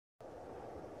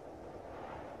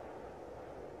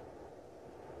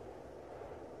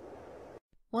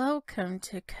Welcome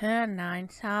to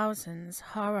KERR9000's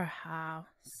Horror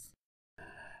House.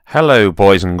 Hello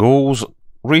boys and ghouls.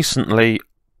 Recently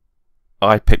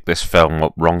I picked this film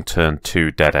up, Wrong Turn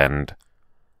 2 Dead End,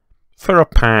 for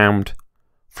 £1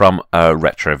 from a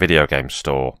retro video game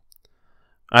store.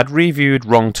 I'd reviewed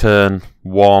Wrong Turn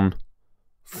 1,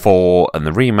 4 and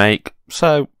the remake,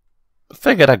 so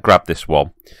figured I'd grab this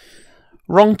one.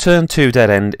 Wrong Turn 2 Dead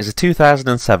End is a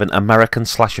 2007 American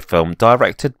slasher film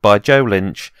directed by Joe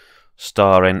Lynch,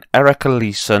 starring Erica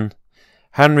Leeson,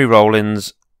 Henry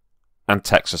Rollins and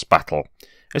Texas Battle.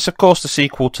 It's of course the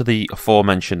sequel to the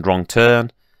aforementioned Wrong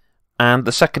Turn and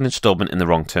the second instalment in the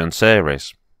Wrong Turn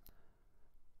series.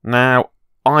 Now,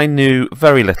 I knew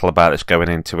very little about this going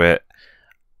into it,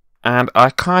 and I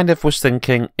kind of was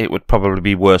thinking it would probably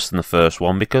be worse than the first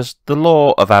one because the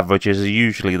law of averages is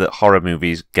usually that horror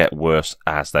movies get worse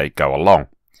as they go along.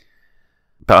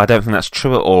 But I don't think that's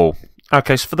true at all.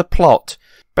 Okay, so for the plot,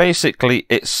 basically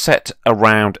it's set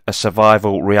around a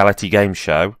survival reality game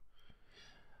show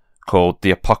called The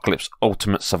Apocalypse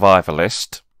Ultimate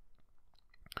Survivalist,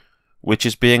 which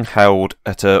is being held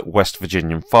at a West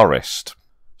Virginian forest.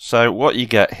 So what you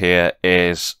get here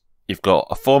is you've got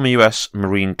a former US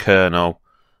Marine Colonel,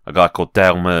 a guy called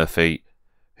Dale Murphy,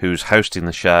 who's hosting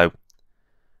the show,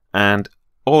 and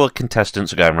all the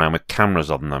contestants are going around with cameras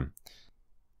on them.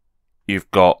 You've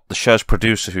got the show's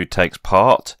producer who takes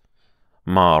part,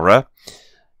 Mara.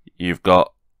 You've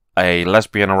got a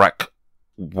lesbian Iraq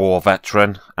war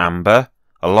veteran, Amber,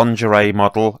 a lingerie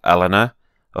model, Eleanor,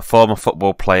 a former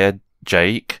football player,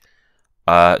 Jake,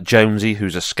 Jonesy,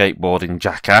 who's a skateboarding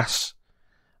jackass,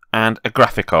 and a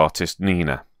graphic artist,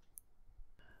 Nina.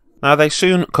 Now they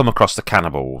soon come across the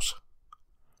cannibals.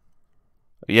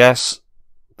 Yes,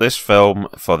 this film,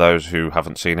 for those who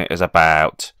haven't seen it, is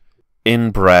about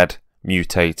inbred,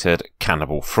 mutated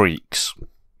cannibal freaks.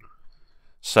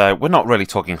 So we're not really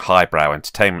talking highbrow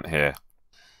entertainment here.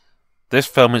 This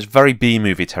film is very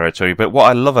B-movie territory, but what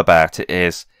I love about it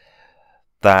is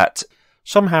that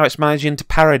somehow it's managing to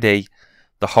parody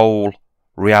the whole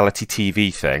reality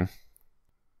TV thing,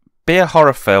 be a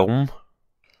horror film,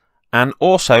 and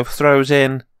also throws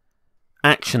in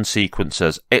action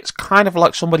sequences. It's kind of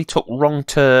like somebody took Wrong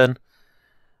Turn,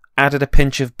 added a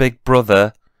pinch of Big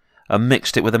Brother, and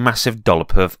mixed it with a massive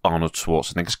dollop of Arnold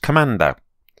Schwarzenegger's Commando.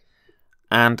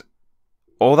 And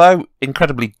although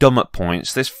incredibly dumb at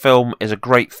points, this film is a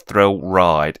great thrill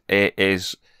ride. It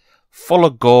is full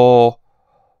of gore,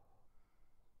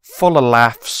 full of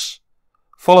laughs,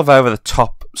 full of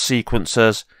over-the-top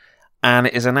sequences, and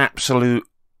it is an absolute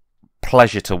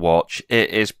pleasure to watch. It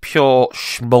is pure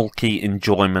schmulky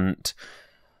enjoyment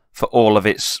for all of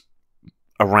its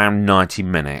around 90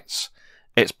 minutes.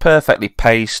 It's perfectly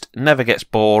paced, never gets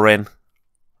boring.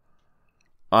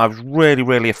 I was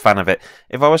really a fan of it.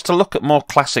 If I was to look at more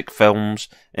classic films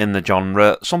in the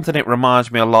genre, something it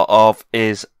reminds me a lot of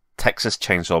is Texas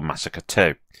Chainsaw Massacre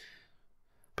 2.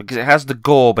 Because it has the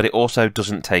gore, but it also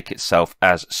doesn't take itself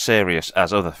as serious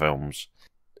as other films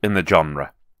in the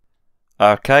genre.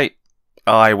 Okay,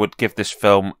 I would give this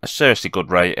film a seriously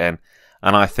good rating,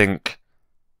 and I think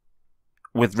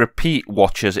with repeat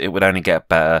watchers it would only get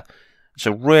better. It's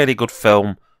a really good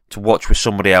film to watch with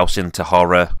somebody else into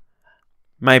horror.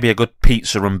 Maybe a good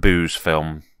pizza and booze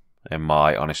film, in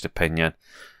my honest opinion.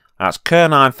 That's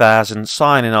KERR9000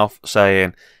 signing off,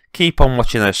 saying keep on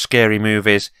watching those scary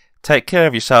movies, take care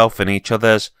of yourself and each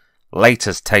other's.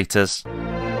 Laters, taters.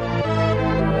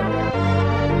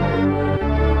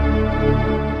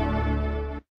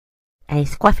 A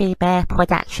Squaffy Bear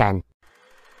production.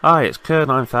 Hi, it's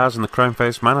KERR9000, the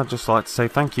Chrome-Faced Man. I'd just like to say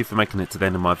thank you for making it to the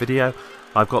end of my video.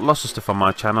 I've got lots of stuff on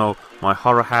my channel. My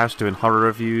Horror House doing horror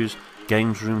reviews,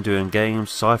 Games Room doing games,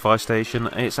 Sci-Fi Station.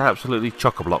 It's absolutely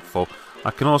chock-a-block full.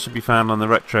 I can also be found on the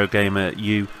Retro Gamer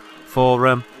U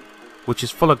forum, which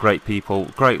is full of great people,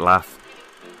 great laugh.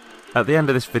 At the end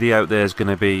of this video there's going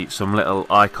to be some little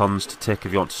icons to tick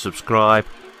if you want to subscribe,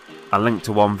 a link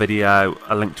to one video,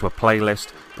 a link to a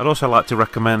playlist. I'd also like to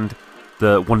recommend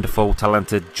the wonderful,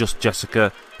 talented Just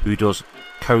Jessica, who does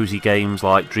cosy games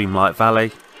like Dreamlight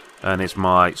Valley and is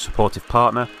my supportive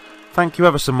partner. Thank you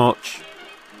ever so much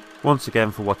once again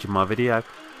for watching my video,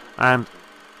 and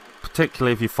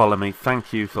particularly if you follow me,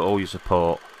 thank you for all your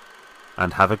support,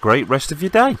 and have a great rest of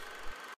your day.